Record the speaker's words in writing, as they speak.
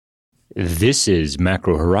This is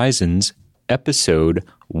Macro Horizons, episode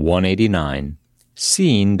 189,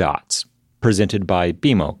 Seeing Dots, presented by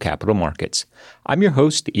BMO Capital Markets. I'm your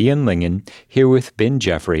host, Ian Lingen, here with Ben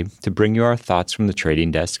Jeffrey to bring you our thoughts from the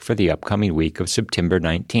trading desk for the upcoming week of September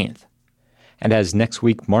 19th. And as next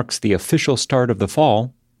week marks the official start of the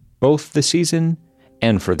fall, both the season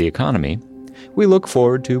and for the economy, we look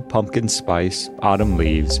forward to pumpkin spice, autumn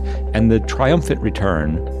leaves, and the triumphant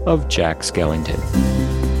return of Jack Skellington.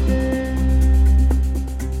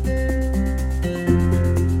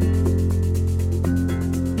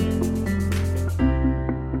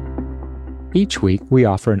 Each week, we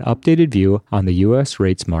offer an updated view on the U.S.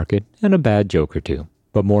 rates market and a bad joke or two.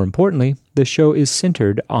 But more importantly, the show is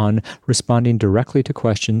centered on responding directly to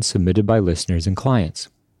questions submitted by listeners and clients.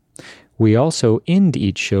 We also end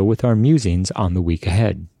each show with our musings on the week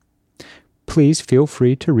ahead. Please feel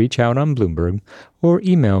free to reach out on Bloomberg or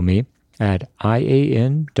email me at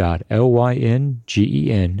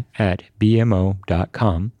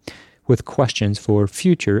ian.lyngen@bmo.com with questions for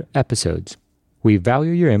future episodes. We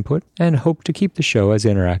value your input and hope to keep the show as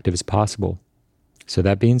interactive as possible. So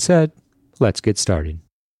that being said, let's get started.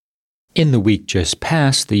 In the week just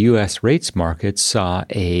past, the U.S. rates market saw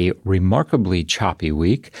a remarkably choppy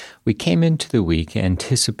week. We came into the week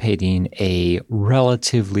anticipating a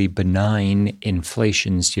relatively benign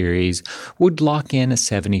inflation series would lock in a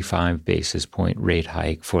 75 basis point rate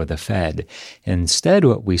hike for the Fed. Instead,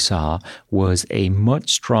 what we saw was a much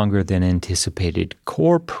stronger than anticipated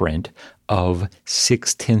core print of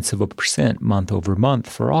 0.6% month over month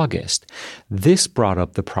for August. This brought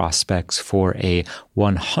up the prospects for a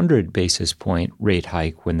 100 basis point rate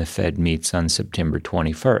hike when the Fed meets on September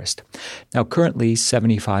 21st. Now, currently,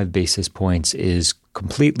 75 basis points is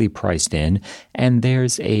completely priced in, and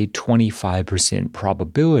there's a 25%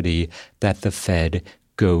 probability that the Fed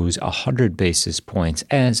goes 100 basis points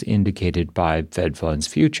as indicated by Fed Funds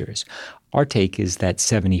futures. Our take is that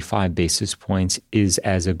 75 basis points is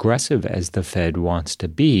as aggressive as the Fed wants to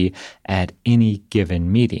be at any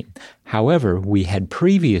given meeting. However, we had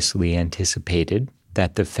previously anticipated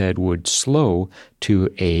that the Fed would slow to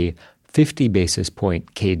a 50 basis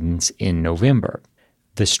point cadence in November.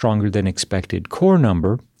 The stronger than expected core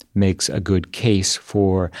number makes a good case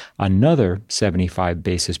for another 75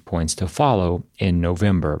 basis points to follow in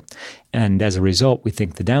November. And as a result, we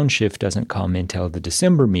think the downshift doesn't come until the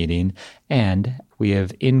December meeting, and we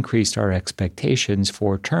have increased our expectations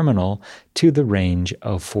for terminal to the range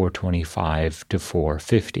of 425 to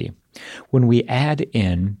 450. When we add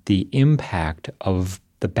in the impact of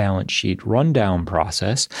the balance sheet rundown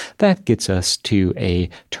process, that gets us to a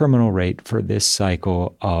terminal rate for this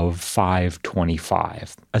cycle of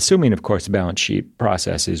 525, assuming, of course, the balance sheet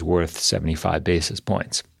process is worth 75 basis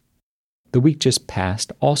points. The week just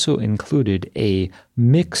past also included a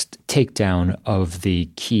mixed takedown of the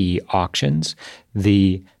key auctions.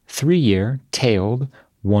 The 3-year tailed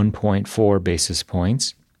 1.4 basis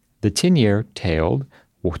points. The 10-year tailed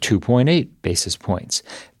 2.8 basis points.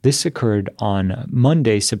 This occurred on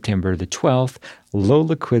Monday, September the 12th, low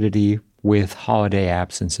liquidity with holiday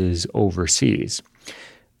absences overseas.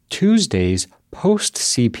 Tuesday's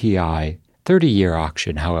post-CPI 30-year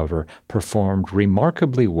auction, however, performed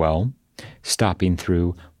remarkably well, stopping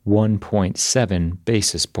through 1.7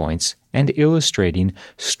 basis points and illustrating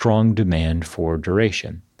strong demand for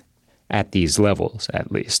duration, at these levels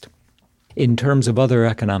at least. In terms of other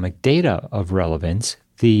economic data of relevance,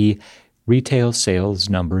 the retail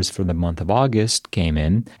sales numbers for the month of August came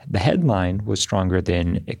in. The headline was stronger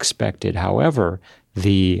than expected. However,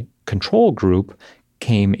 the control group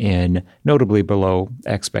came in notably below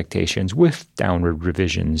expectations with downward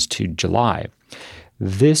revisions to July.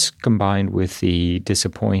 This, combined with the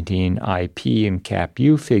disappointing IP and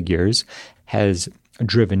CAPU figures, has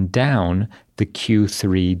driven down the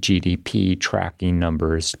Q3 GDP tracking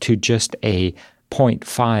numbers to just a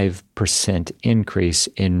 0.5% increase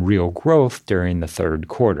in real growth during the third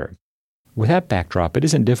quarter. With that backdrop, it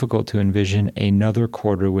isn't difficult to envision another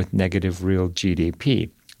quarter with negative real GDP.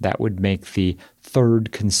 That would make the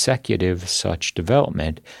third consecutive such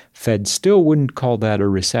development. Fed still wouldn't call that a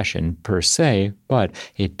recession per se, but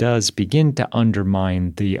it does begin to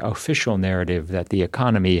undermine the official narrative that the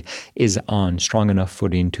economy is on strong enough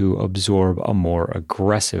footing to absorb a more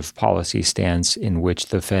aggressive policy stance in which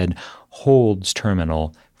the Fed holds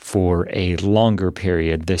terminal for a longer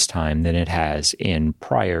period this time than it has in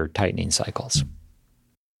prior tightening cycles.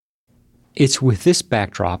 It's with this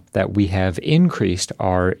backdrop that we have increased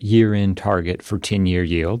our year-end target for 10-year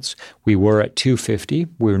yields. We were at 250.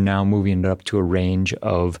 We're now moving it up to a range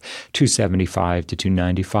of 275 to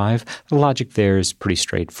 295. The logic there is pretty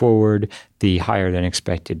straightforward. The higher than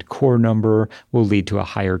expected core number will lead to a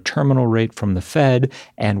higher terminal rate from the Fed,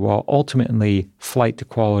 and while ultimately flight to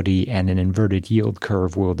quality and an inverted yield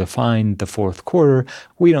curve will define the fourth quarter,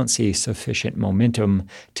 we don't see sufficient momentum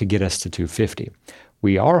to get us to 250.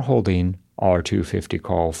 We are holding our 250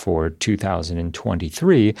 call for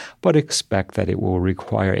 2023, but expect that it will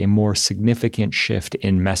require a more significant shift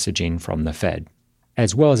in messaging from the Fed,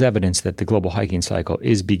 as well as evidence that the global hiking cycle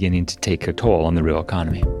is beginning to take a toll on the real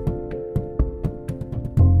economy.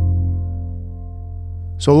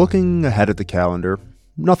 So looking ahead at the calendar,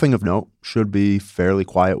 nothing of note. Should be fairly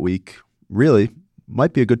quiet week. Really,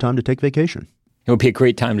 might be a good time to take vacation. It would be a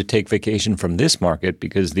great time to take vacation from this market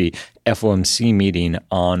because the FOMC meeting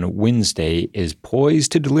on Wednesday is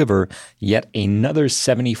poised to deliver yet another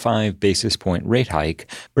 75 basis point rate hike,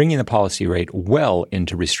 bringing the policy rate well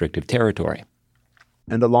into restrictive territory.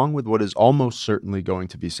 And along with what is almost certainly going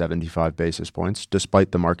to be 75 basis points,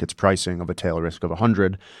 despite the market's pricing of a tail risk of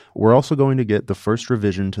 100, we're also going to get the first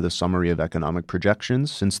revision to the summary of economic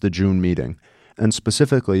projections since the June meeting. And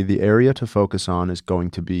specifically, the area to focus on is going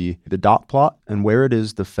to be the dot plot and where it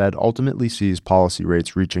is the Fed ultimately sees policy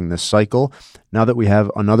rates reaching this cycle, now that we have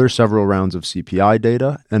another several rounds of CPI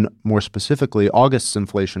data, and more specifically, August's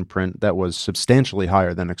inflation print that was substantially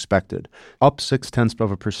higher than expected. Up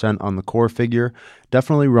 0.6% on the core figure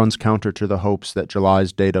definitely runs counter to the hopes that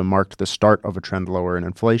July's data marked the start of a trend lower in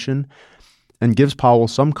inflation, and gives Powell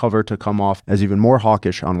some cover to come off as even more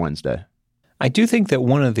hawkish on Wednesday. I do think that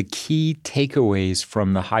one of the key takeaways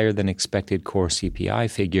from the higher than expected core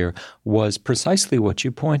CPI figure was precisely what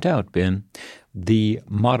you point out, Ben. The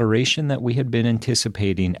moderation that we had been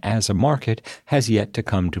anticipating as a market has yet to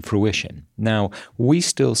come to fruition. Now, we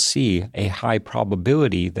still see a high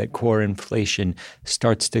probability that core inflation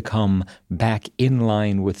starts to come back in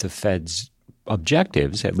line with the Fed's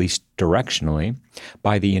objectives, at least directionally,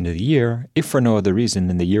 by the end of the year, if for no other reason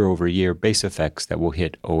than the year-over-year base effects that will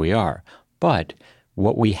hit OER. But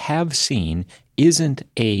what we have seen isn't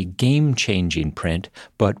a game-changing print,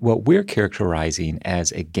 but what we're characterizing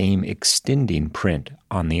as a game-extending print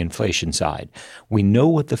on the inflation side. We know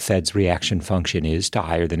what the Fed's reaction function is to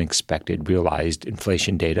higher than expected realized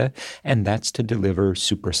inflation data, and that's to deliver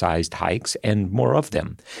supersized hikes and more of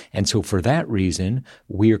them. And so for that reason,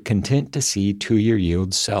 we're content to see two-year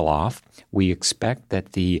yields sell off. We expect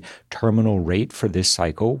that the terminal rate for this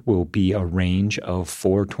cycle will be a range of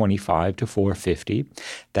 425 to 450.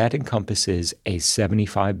 That encompasses a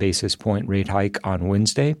 75 basis point rate hike on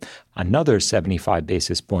Wednesday, another 75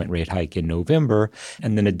 basis point rate hike in November,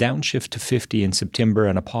 and then a downshift to 50 in September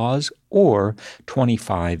and a pause, or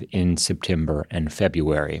 25 in September and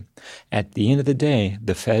February. At the end of the day,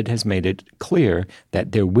 the Fed has made it clear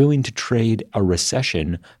that they're willing to trade a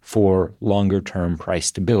recession for longer-term price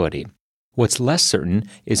stability. What's less certain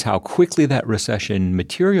is how quickly that recession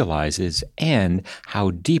materializes and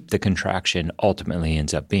how deep the contraction ultimately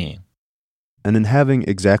ends up being. And in having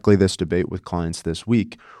exactly this debate with clients this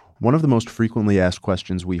week, one of the most frequently asked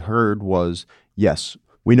questions we heard was, yes,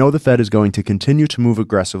 we know the Fed is going to continue to move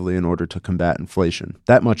aggressively in order to combat inflation.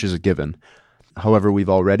 That much is a given. However, we've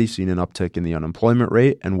already seen an uptick in the unemployment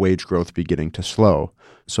rate and wage growth beginning to slow.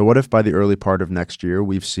 So what if by the early part of next year,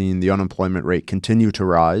 we've seen the unemployment rate continue to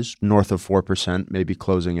rise, north of 4%, maybe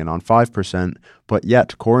closing in on 5%, but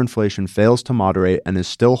yet core inflation fails to moderate and is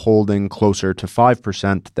still holding closer to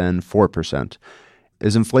 5% than 4%.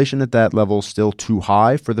 Is inflation at that level still too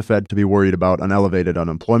high for the Fed to be worried about an elevated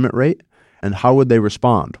unemployment rate? And how would they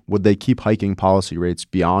respond? Would they keep hiking policy rates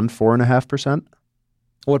beyond 4.5%?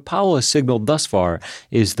 What Powell has signaled thus far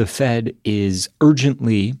is the Fed is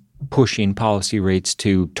urgently pushing policy rates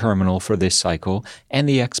to terminal for this cycle, and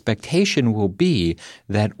the expectation will be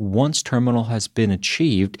that once terminal has been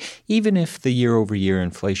achieved, even if the year-over-year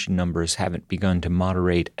inflation numbers haven't begun to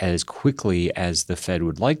moderate as quickly as the Fed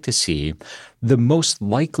would like to see, the most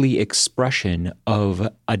likely expression of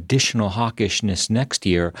additional hawkishness next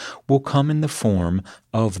year will come in the form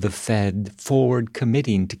of the Fed forward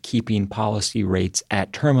committing to keeping policy rates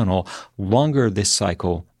at terminal longer this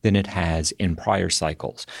cycle than it has in prior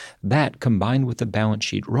cycles. That, combined with the balance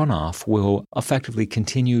sheet runoff, will effectively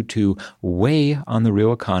continue to weigh on the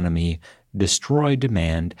real economy, destroy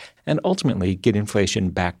demand, and ultimately get inflation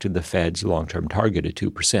back to the Fed's long-term target of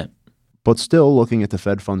 2%. But still, looking at the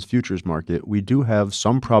Fed funds futures market, we do have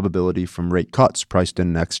some probability from rate cuts priced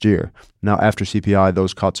in next year. Now, after CPI,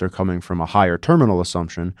 those cuts are coming from a higher terminal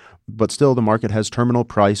assumption, but still the market has terminal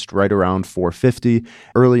priced right around 450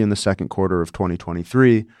 early in the second quarter of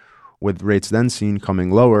 2023, with rates then seen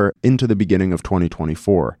coming lower into the beginning of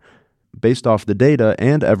 2024. Based off the data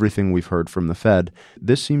and everything we've heard from the Fed,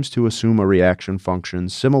 this seems to assume a reaction function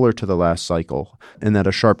similar to the last cycle, in that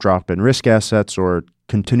a sharp drop in risk assets or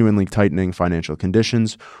continually tightening financial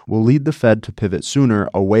conditions will lead the Fed to pivot sooner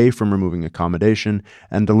away from removing accommodation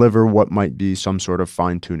and deliver what might be some sort of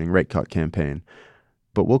fine-tuning rate cut campaign.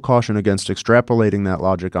 But we'll caution against extrapolating that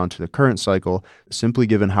logic onto the current cycle, simply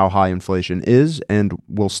given how high inflation is and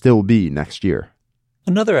will still be next year.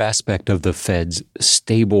 Another aspect of the Fed's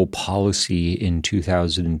stable policy in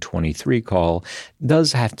 2023 call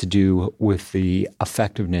does have to do with the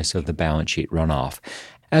effectiveness of the balance sheet runoff.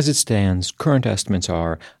 As it stands, current estimates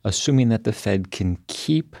are assuming that the Fed can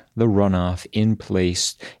keep the runoff in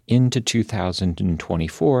place into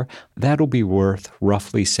 2024, that'll be worth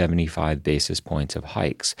roughly 75 basis points of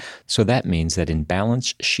hikes. So that means that in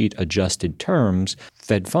balance sheet adjusted terms,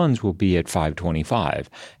 Fed funds will be at 525,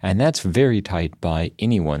 and that's very tight by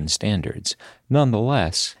anyone's standards.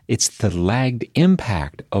 Nonetheless, it's the lagged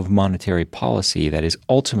impact of monetary policy that is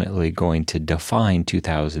ultimately going to define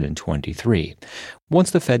 2023.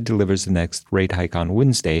 Once the Fed delivers the next rate hike on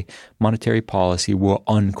Wednesday, monetary policy will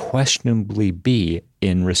unquestionably be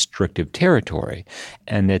in restrictive territory.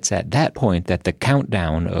 And it's at that point that the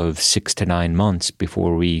countdown of 6 to 9 months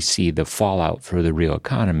before we see the fallout for the real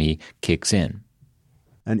economy kicks in.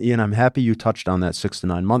 And Ian, I'm happy you touched on that 6 to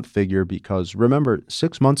 9 month figure because remember,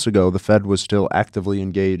 6 months ago, the Fed was still actively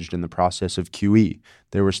engaged in the process of QE.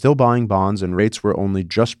 They were still buying bonds and rates were only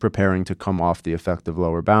just preparing to come off the effective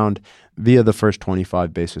lower bound via the first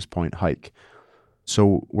 25 basis point hike.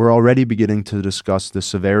 So we're already beginning to discuss the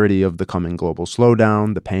severity of the coming global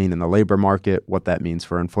slowdown, the pain in the labor market, what that means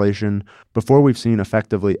for inflation, before we've seen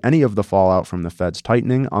effectively any of the fallout from the Fed's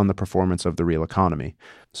tightening on the performance of the real economy.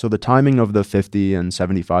 So the timing of the 50 and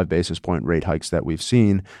 75 basis point rate hikes that we've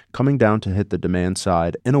seen coming down to hit the demand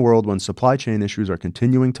side in a world when supply chain issues are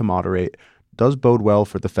continuing to moderate does bode well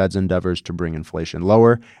for the Fed's endeavors to bring inflation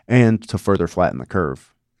lower and to further flatten the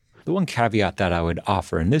curve. The one caveat that I would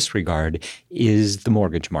offer in this regard is the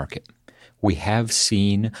mortgage market. We have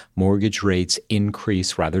seen mortgage rates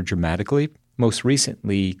increase rather dramatically, most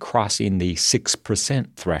recently crossing the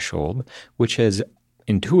 6% threshold, which has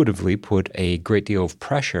intuitively put a great deal of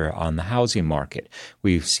pressure on the housing market.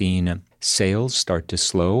 We've seen sales start to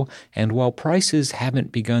slow, and while prices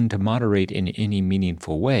haven't begun to moderate in any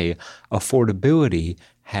meaningful way, affordability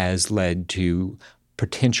has led to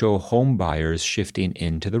potential home buyers shifting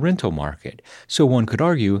into the rental market. So one could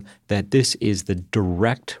argue that this is the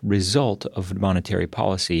direct result of monetary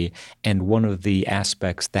policy and one of the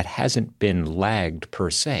aspects that hasn't been lagged per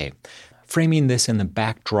se. Framing this in the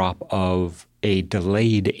backdrop of a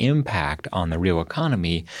delayed impact on the real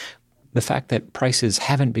economy, the fact that prices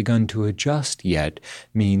haven't begun to adjust yet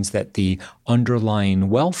means that the underlying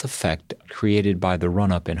wealth effect created by the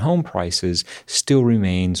run-up in home prices still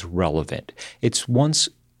remains relevant. It's once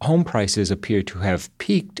home prices appear to have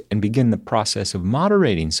peaked and begin the process of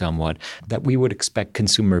moderating somewhat that we would expect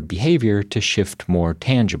consumer behavior to shift more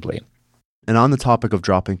tangibly. And on the topic of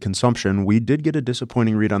dropping consumption, we did get a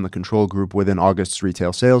disappointing read on the control group within August's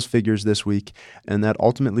retail sales figures this week, and that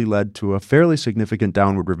ultimately led to a fairly significant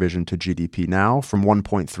downward revision to GDP now from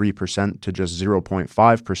 1.3% to just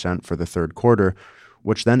 0.5% for the third quarter,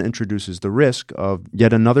 which then introduces the risk of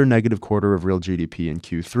yet another negative quarter of real GDP in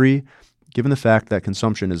Q3, given the fact that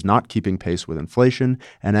consumption is not keeping pace with inflation,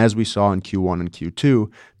 and as we saw in Q1 and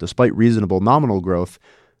Q2, despite reasonable nominal growth,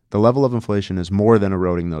 the level of inflation is more than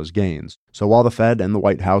eroding those gains. So while the Fed and the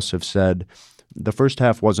White House have said the first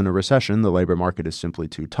half wasn't a recession, the labor market is simply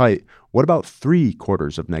too tight, what about 3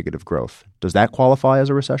 quarters of negative growth? Does that qualify as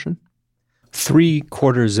a recession? 3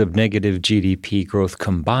 quarters of negative GDP growth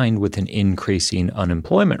combined with an increasing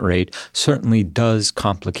unemployment rate certainly does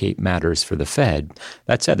complicate matters for the Fed.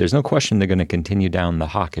 That said, there's no question they're going to continue down the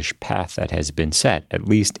hawkish path that has been set, at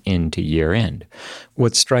least into year end.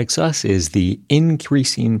 What strikes us is the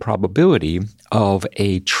increasing probability of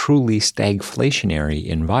a truly stagflationary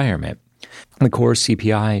environment. The core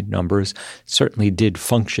CPI numbers certainly did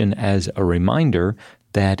function as a reminder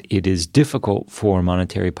that it is difficult for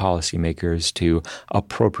monetary policymakers to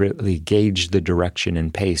appropriately gauge the direction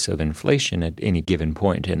and pace of inflation at any given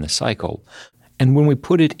point in the cycle. And when we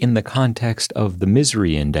put it in the context of the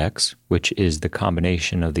misery index, which is the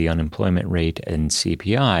combination of the unemployment rate and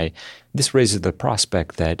CPI, this raises the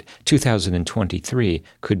prospect that 2023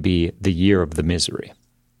 could be the year of the misery.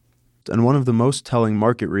 And one of the most telling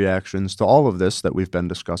market reactions to all of this that we've been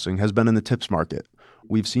discussing has been in the TIPS market.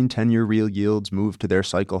 We've seen 10-year real yields move to their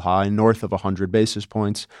cycle high north of 100 basis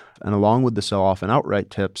points, and along with the sell-off in outright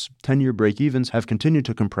TIPS, 10-year break-evens have continued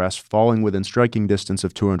to compress, falling within striking distance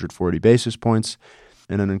of 240 basis points,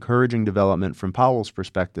 in an encouraging development from Powell's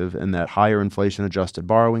perspective in that higher inflation-adjusted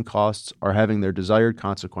borrowing costs are having their desired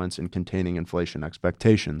consequence in containing inflation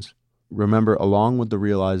expectations. Remember, along with the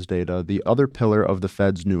realized data, the other pillar of the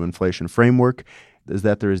Fed's new inflation framework is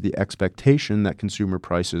that there is the expectation that consumer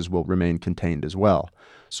prices will remain contained as well.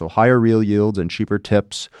 So higher real yields and cheaper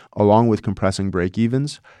TIPS, along with compressing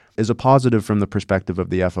break-evens, is a positive from the perspective of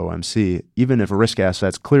the FOMC, even if risk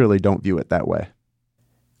assets clearly don't view it that way.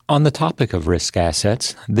 On the topic of risk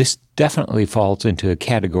assets, this definitely falls into a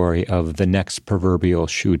category of the next proverbial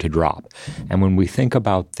shoe to drop. And when we think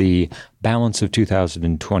about the balance of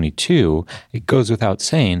 2022, it goes without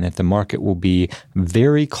saying that the market will be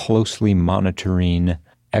very closely monitoring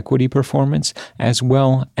equity performance as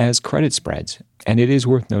well as credit spreads. And it is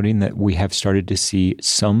worth noting that we have started to see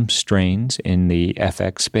some strains in the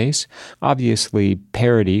FX space. Obviously,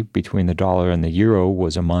 parity between the dollar and the euro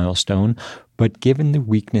was a milestone, but given the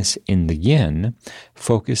weakness in the yen,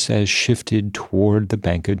 focus has shifted toward the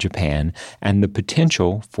Bank of Japan and the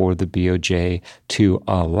potential for the BOJ to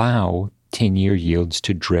allow 10-year yields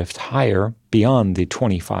to drift higher beyond the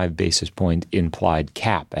 25 basis point implied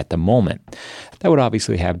cap at the moment. That would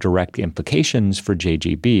obviously have direct implications for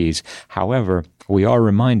JGBs. However, we are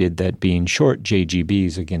reminded that being short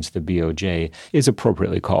JGBs against the BOJ is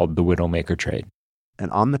appropriately called the widowmaker trade. And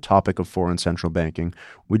on the topic of foreign central banking,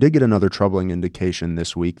 we did get another troubling indication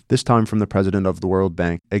this week, this time from the president of the World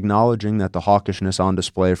Bank, acknowledging that the hawkishness on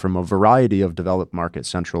display from a variety of developed market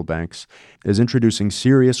central banks is introducing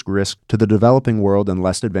serious risk to the developing world and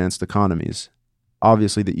less advanced economies.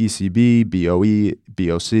 Obviously, the ECB, BOE,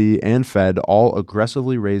 BOC, and Fed all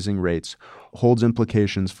aggressively raising rates holds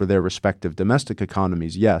implications for their respective domestic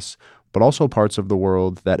economies, yes, but also parts of the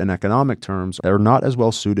world that in economic terms are not as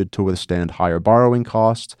well suited to withstand higher borrowing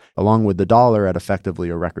costs, along with the dollar at effectively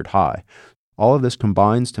a record high. All of this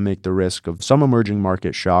combines to make the risk of some emerging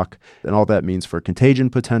market shock and all that means for contagion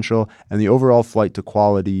potential and the overall flight to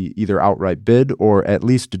quality either outright bid or at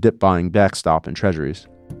least dip buying backstop in treasuries.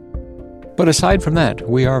 But aside from that,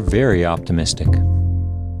 we are very optimistic.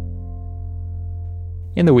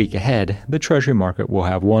 In the week ahead, the Treasury market will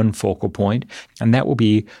have one focal point, and that will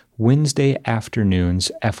be Wednesday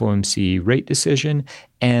afternoon's FOMC rate decision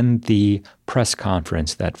and the press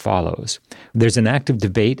conference that follows. There's an active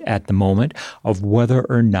debate at the moment of whether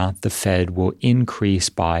or not the Fed will increase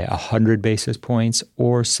by 100 basis points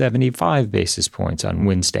or 75 basis points on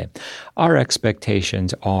Wednesday. Our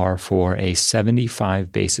expectations are for a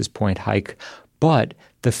 75 basis point hike, but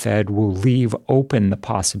the Fed will leave open the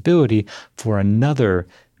possibility for another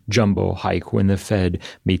jumbo hike when the Fed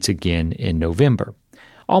meets again in November.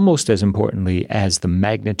 Almost as importantly as the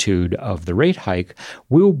magnitude of the rate hike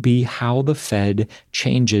will be how the Fed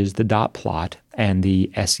changes the dot plot and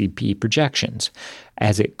the SEP projections.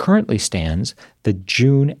 As it currently stands, the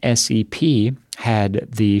June SEP had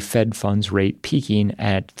the Fed funds rate peaking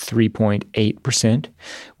at 3.8%.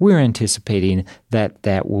 We're anticipating that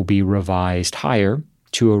that will be revised higher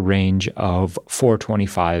to a range of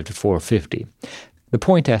 425 to 450. The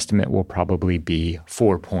point estimate will probably be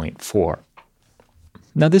 4.4.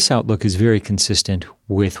 Now, this outlook is very consistent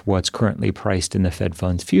with what's currently priced in the Fed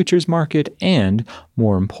funds futures market, and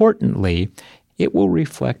more importantly, it will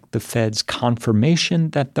reflect the Fed's confirmation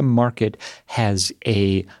that the market has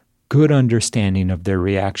a good understanding of their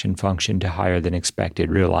reaction function to higher than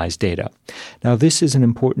expected realized data. Now, this is an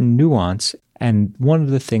important nuance, and one of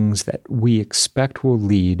the things that we expect will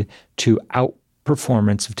lead to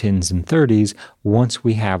outperformance of 10s and 30s once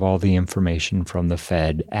we have all the information from the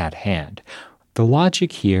Fed at hand. The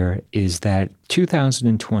logic here is that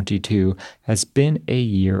 2022 has been a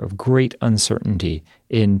year of great uncertainty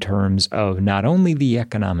in terms of not only the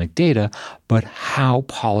economic data, but how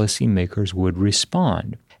policymakers would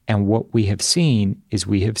respond. And what we have seen is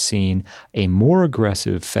a more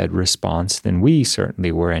aggressive Fed response than we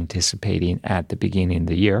certainly were anticipating at the beginning of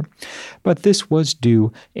the year. But this was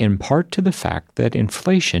due in part to the fact that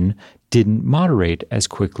inflation didn't moderate as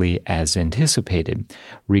quickly as anticipated.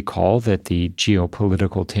 Recall that the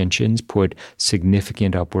geopolitical tensions put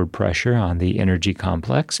significant upward pressure on the energy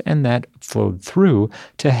complex, and that flowed through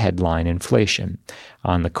to headline inflation.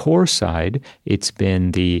 On the core side, it's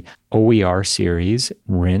been the OER series,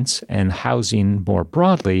 rents, and housing more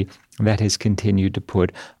broadly that has continued to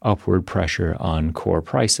put upward pressure on core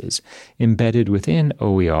prices. Embedded within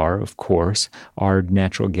OER, of course, are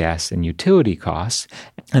natural gas and utility costs,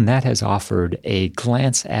 and that has offered a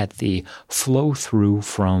glance at the flow-through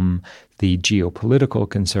from the geopolitical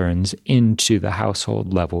concerns into the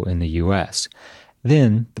household level in the U.S.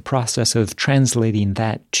 Then the process of translating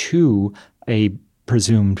that to a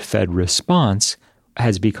presumed Fed response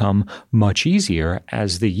has become much easier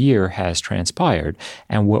as the year has transpired.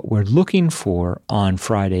 And what we're looking for on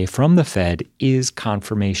Friday from the Fed is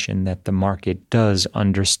confirmation that the market does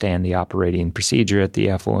understand the operating procedure at the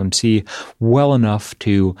FOMC well enough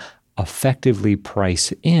to effectively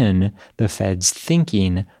price in the Fed's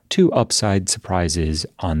thinking to upside surprises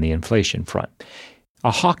on the inflation front.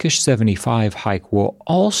 A hawkish 75 hike will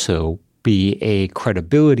also be a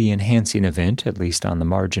credibility-enhancing event, at least on the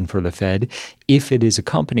margin for the Fed, if it is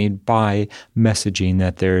accompanied by messaging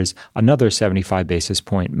that there's another 75 basis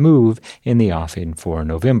point move in the offing for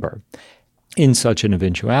November. In such an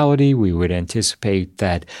eventuality, we would anticipate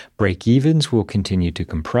that break-evens will continue to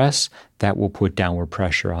compress. That will put downward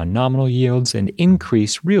pressure on nominal yields and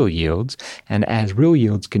increase real yields. And as real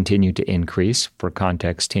yields continue to increase, for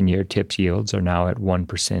context, 10-year TIPS yields are now at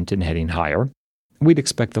 1% and heading higher. We'd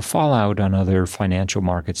expect the fallout on other financial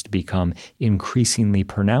markets to become increasingly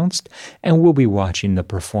pronounced, and we'll be watching the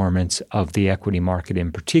performance of the equity market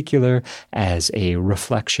in particular as a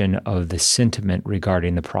reflection of the sentiment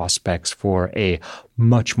regarding the prospects for a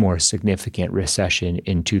much more significant recession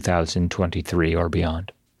in 2023 or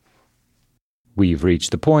beyond. We've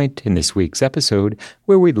reached the point in this week's episode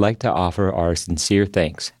where we'd like to offer our sincere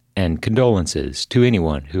thanks and condolences to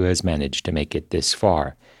anyone who has managed to make it this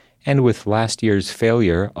far. And with last year's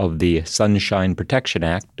failure of the Sunshine Protection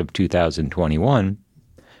Act of 2021,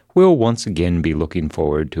 we'll once again be looking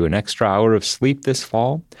forward to an extra hour of sleep this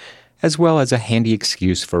fall, as well as a handy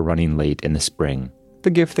excuse for running late in the spring,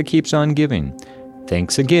 the gift that keeps on giving.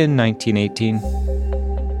 Thanks again, 1918.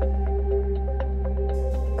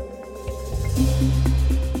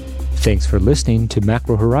 Thanks for listening to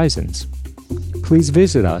Macro Horizons. Please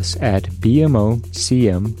visit us at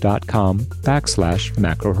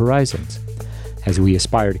bmocm.com/Macro Horizons. As we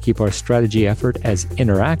aspire to keep our strategy effort as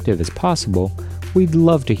interactive as possible, we'd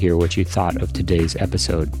love to hear what you thought of today's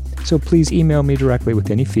episode. So please email me directly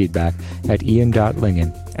with any feedback at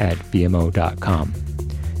ian.lingen@bmo.com.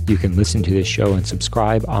 You can listen to this show and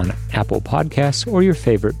subscribe on Apple Podcasts or your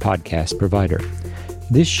favorite podcast provider.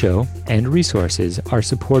 This show and resources are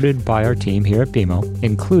supported by our team here at BMO,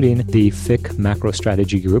 including the FIC Macro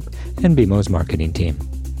Strategy Group and BMO's marketing team.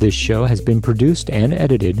 This show has been produced and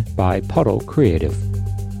edited by Puddle Creative.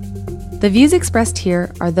 The views expressed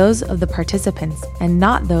here are those of the participants and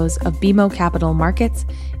not those of BMO Capital Markets,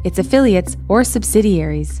 its affiliates, or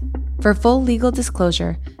subsidiaries. For full legal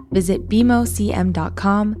disclosure, visit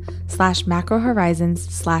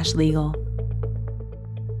bmocm.com/macrohorizons/legal.